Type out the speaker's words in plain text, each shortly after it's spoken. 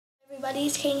Everybody,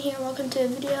 it's Kane here. Welcome to a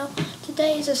video.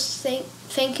 Today is a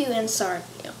thank you and sorry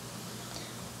video.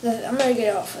 I'm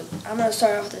gonna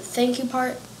start off with the thank you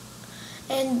part,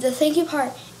 and the thank you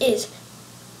part is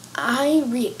I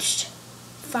reached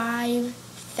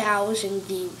 5,000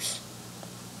 views,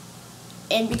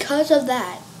 and because of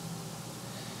that,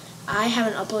 I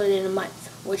haven't uploaded in a month,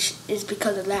 which is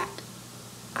because of that.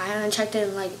 I haven't checked it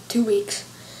in like 2 weeks.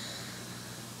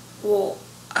 Well,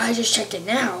 I just checked it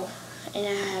now. And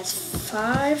it has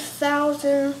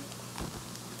 5,000.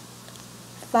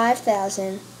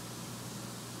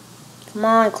 Come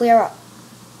on, clear up.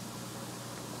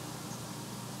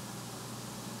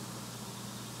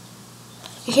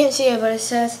 You can't see it, but it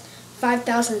says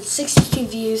 5,062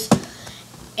 views.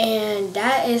 And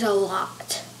that is a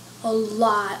lot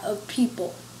of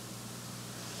people.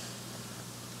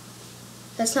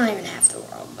 That's not even half the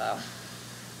world, though.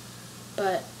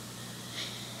 But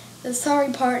the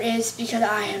sorry part is because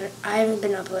I haven't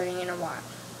been uploading in a while.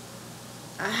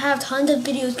 I have tons of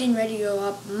videos getting ready to go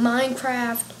up.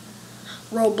 Minecraft,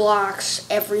 Roblox,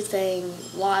 everything.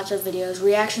 Lots of videos.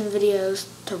 Reaction videos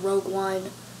to Rogue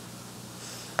One.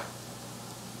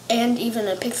 And even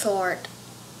a pixel art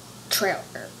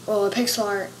trailer. Well, a pixel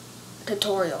art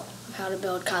tutorial of how to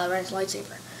build Kylo Ren's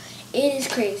lightsaber. It is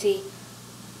crazy.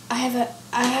 I had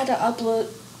to upload,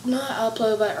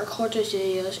 but record those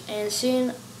videos, and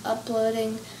soon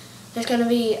uploading. There's gonna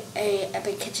be a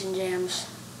Epic Kitchen Jams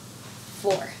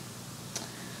 4.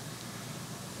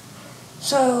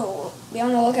 So be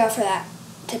on the lookout for that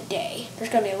today.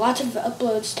 There's gonna be lots of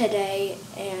uploads today,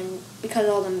 and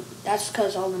that's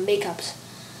because all the makeups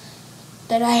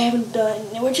that I haven't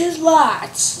done, which is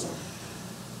lots.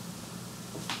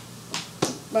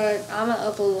 But I'm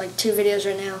gonna upload like 2 videos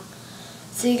right now.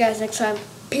 See you guys next time.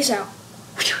 Peace out.